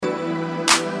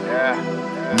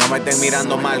No me estén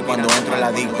mirando mal cuando entro al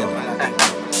adicto.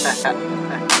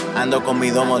 Ando con mi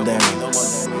domo débil.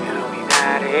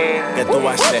 ¿Qué tú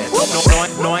vas a hacer?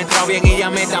 No he entrado bien y ya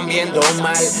me están viendo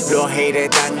mal. Los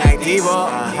haters están activos,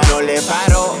 no le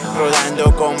paro,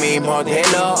 rodando con mi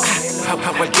modelo.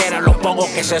 A cualquiera los pongo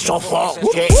que se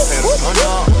sofoque.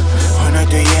 Pero no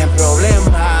estoy en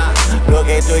problema. Lo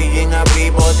que estoy en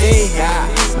abrir botella,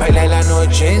 bailar la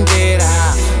noche entera,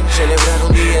 celebrar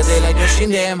un día del año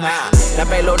sin demás. La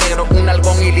pelo negro, un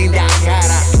algón y linda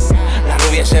cara. La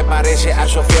rubia se parece a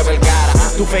Sofía Vergara.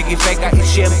 Tu fake y feca y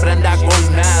siempre anda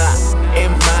con nada. Es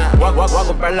más, voy a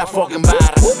comprar la fucking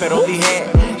barra. Pero dije,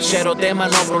 cero tema,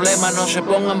 no problema. No se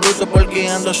pongan brutos porque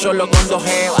ando solo con dos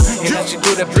jevas. En la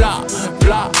cintura es bla,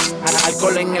 bla.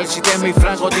 Alcohol en el sistema y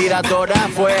francotiradora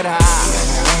afuera.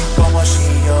 Me ven como si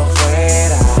yo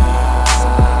fuera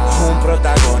un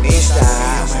protagonista.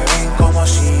 Me ven como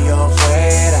si yo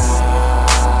fuera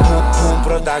un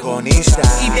protagonista.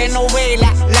 Y de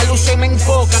novela, las luces me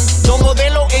enfocan. Dos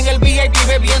modelos en el VIP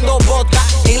bebiendo vodka.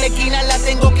 En la esquina la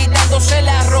tengo quitándose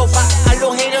la ropa. A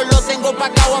los héroes los tengo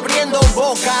pacao abriendo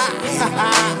boca.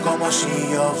 Como si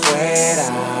yo fuera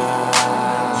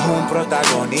un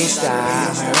protagonista.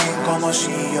 Me ven como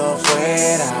si yo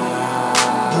fuera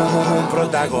un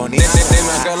protagonista.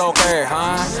 Dime qué lo que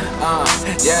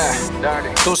es, yeah.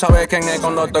 Tú sabes quién es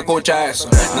cuando te escucha eso.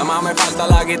 Nada más me falta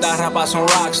la guitarra para ser un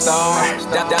rockstar.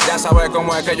 Ya sabes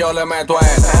cómo es que yo le meto a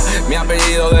esto. Mi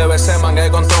apellido debe ser mangue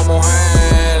con tu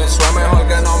mujer. Soy mejor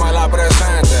que no me la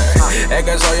presente. Es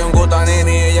que soy un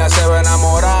gutanini y ella se va a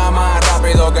enamorar más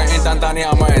rápido que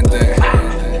instantáneamente.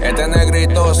 Este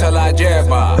negrito se la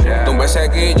lleva. Tumbe ese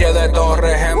guille de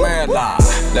Torre Gemela.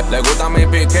 Le gusta mi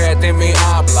piquete y mi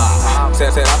habla.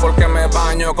 Será porque me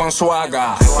baño con su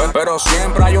haga. Pero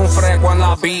siempre hay un freco en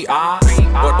la vía.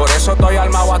 Por eso estoy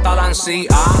armado hasta la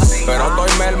ansía. Pero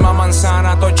estoy melma,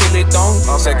 manzana, estoy chilitón.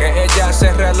 Sé que ella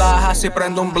se relaja si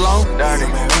prende un blon. Me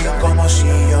ven como si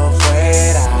yo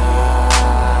fuera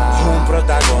un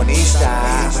protagonista.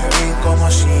 Me ven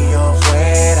como si yo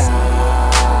fuera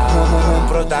un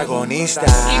protagonista.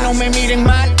 Y no me miren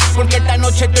mal, porque esta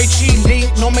noche estoy chilling.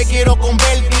 No me quiero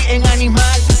convertir en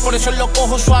animal. Por eso lo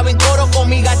cojo suave en coro con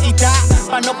mi gatita.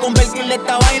 Pa' no convertirle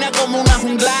esta vaina como una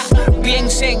jungla.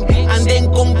 Piensen,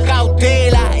 anden con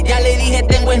cautela. Ya le dije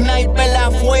tengo sniper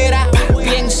afuera.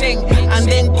 Piensen,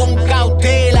 anden con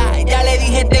cautela. Ya le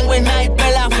dije tengo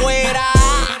sniper afuera.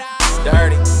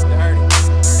 Dirty.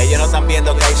 Ellos no están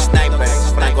viendo que hay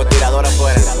snipers, francotirador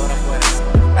afuera.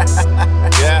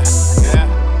 Yeah.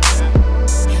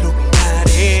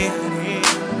 Illuminare.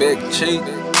 Bigg Cheech,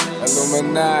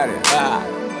 illuminare.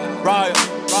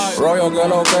 Royal que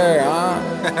lo que es,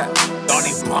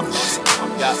 Tony Punks.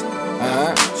 Yeah.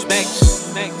 Ajá. Snakes.